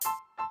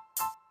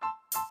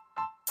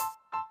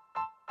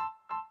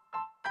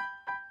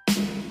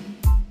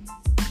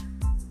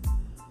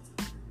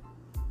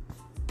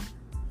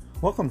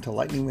Welcome to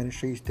Lightning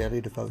Ministries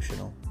Daily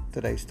Devotional.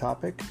 Today's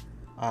topic,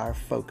 our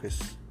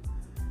focus.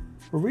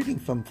 We're reading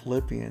from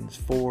Philippians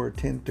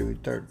 4:10 through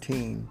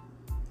 13,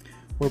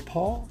 where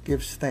Paul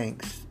gives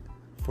thanks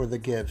for the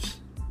gifts.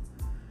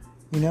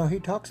 He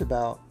talks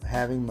about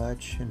having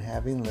much and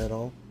having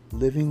little,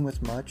 living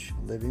with much,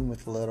 living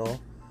with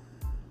little.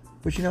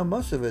 But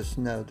most of us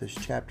know this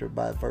chapter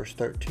by verse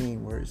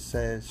 13, where it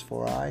says,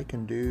 "For I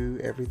can do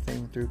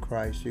everything through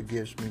Christ who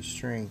gives me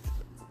strength."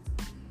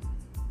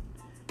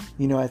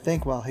 I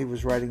think while he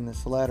was writing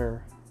this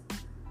letter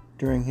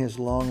during his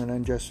long and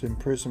unjust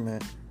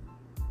imprisonment,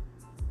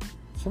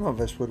 some of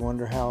us would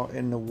wonder how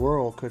in the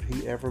world could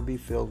he ever be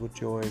filled with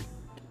joy.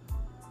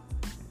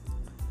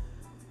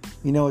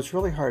 It's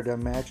really hard to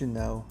imagine,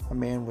 though, a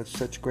man with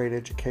such great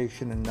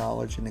education and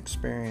knowledge and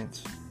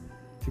experience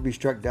to be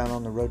struck down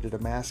on the road to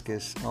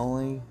Damascus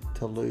only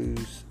to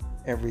lose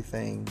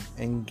everything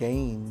and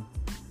gain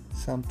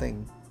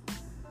something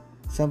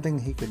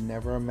he could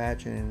never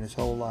imagine in his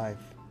whole life.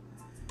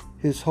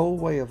 His whole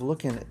way of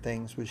looking at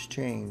things was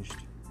changed.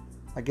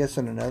 I guess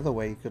in another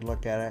way you could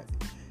look at it,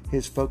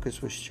 his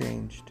focus was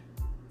changed.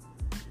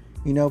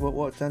 But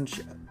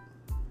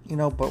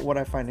what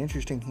I find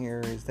interesting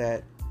here is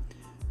that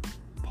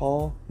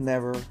Paul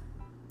never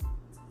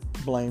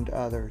blamed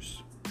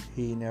others.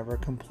 He never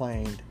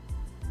complained.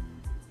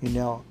 He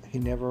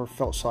never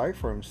felt sorry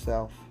for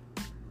himself.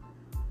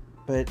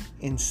 But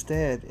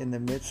instead, in the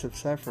midst of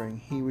suffering,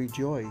 he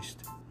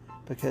rejoiced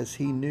because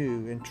he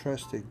knew and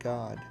trusted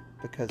God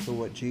because of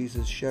what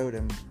Jesus showed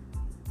him.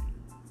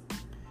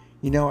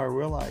 I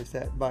realize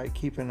that by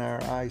keeping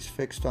our eyes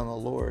fixed on the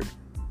Lord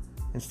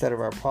instead of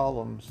our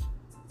problems,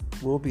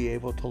 we'll be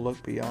able to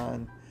look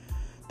beyond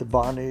the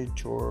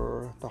bondage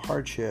or the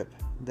hardship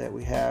that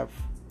we have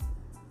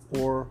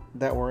or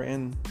that we're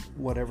in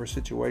whatever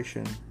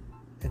situation,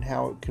 and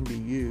how it can be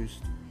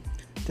used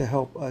to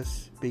help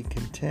us be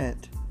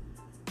content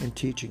in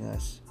teaching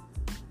us.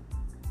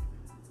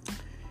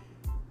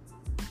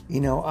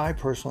 I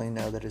personally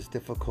know that it's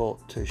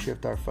difficult to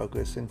shift our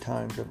focus in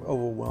times of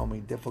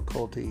overwhelming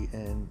difficulty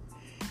and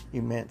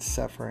immense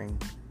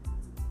suffering.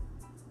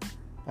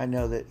 I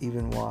know that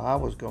even while I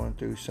was going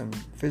through some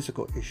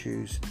physical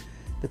issues,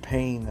 the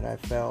pain that I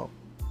felt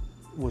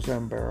was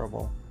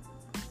unbearable.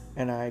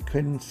 And I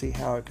couldn't see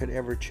how it could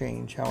ever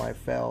change how I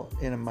felt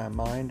in my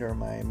mind or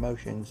my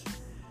emotions,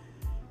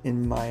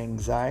 in my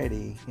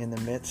anxiety in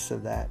the midst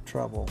of that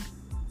trouble.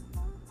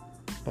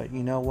 But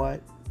you know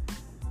what?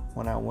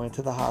 When I went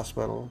to the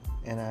hospital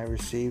and I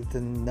received the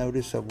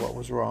notice of what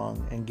was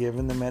wrong and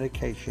given the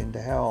medication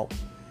to help,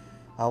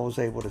 I was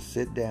able to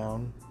sit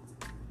down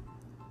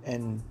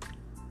and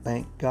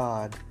thank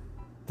God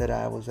that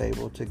I was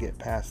able to get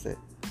past it.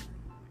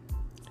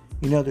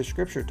 The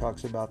scripture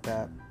talks about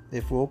that.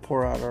 If we'll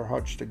pour out our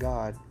hearts to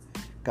God,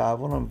 God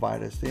will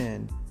invite us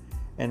in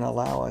and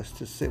allow us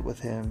to sit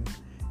with Him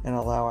and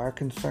allow our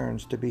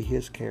concerns to be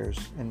His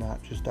cares and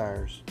not just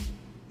ours.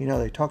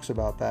 They talks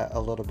about that a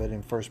little bit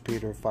in 1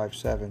 Peter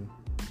 5:7.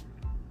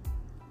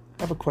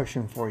 I have a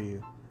question for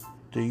you.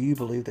 Do you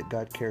believe that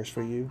God cares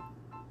for you?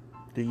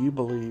 Do you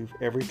believe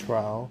every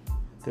trial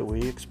that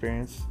we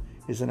experience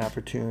is an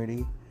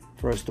opportunity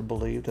for us to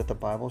believe that the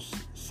Bible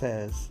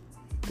says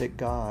that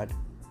God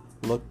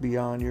looked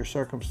beyond your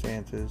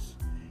circumstances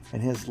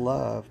and His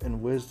love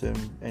and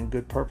wisdom and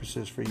good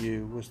purposes for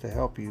you was to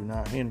help you,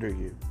 not hinder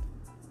you?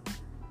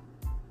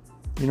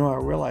 I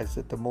realize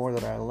that the more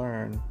that I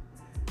learn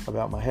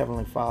about my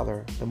Heavenly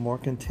Father, the more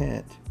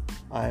content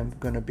I'm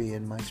going to be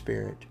in my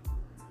spirit.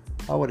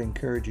 I would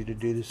encourage you to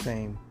do the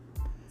same.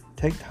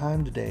 Take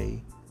time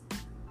today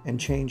and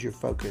change your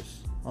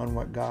focus on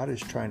what God is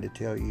trying to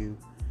tell you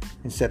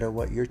instead of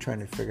what you're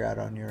trying to figure out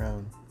on your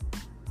own.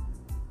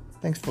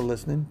 Thanks for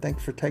listening.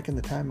 Thanks for taking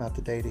the time out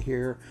today to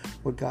hear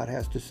what God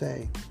has to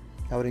say.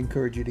 I would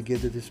encourage you to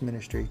give to this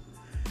ministry.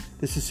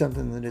 This is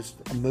something that is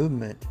a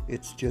movement.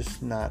 It's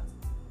just not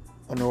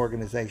an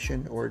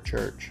organization or a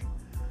church.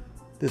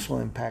 This will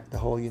impact the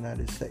whole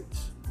United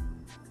States.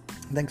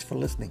 Thanks for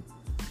listening.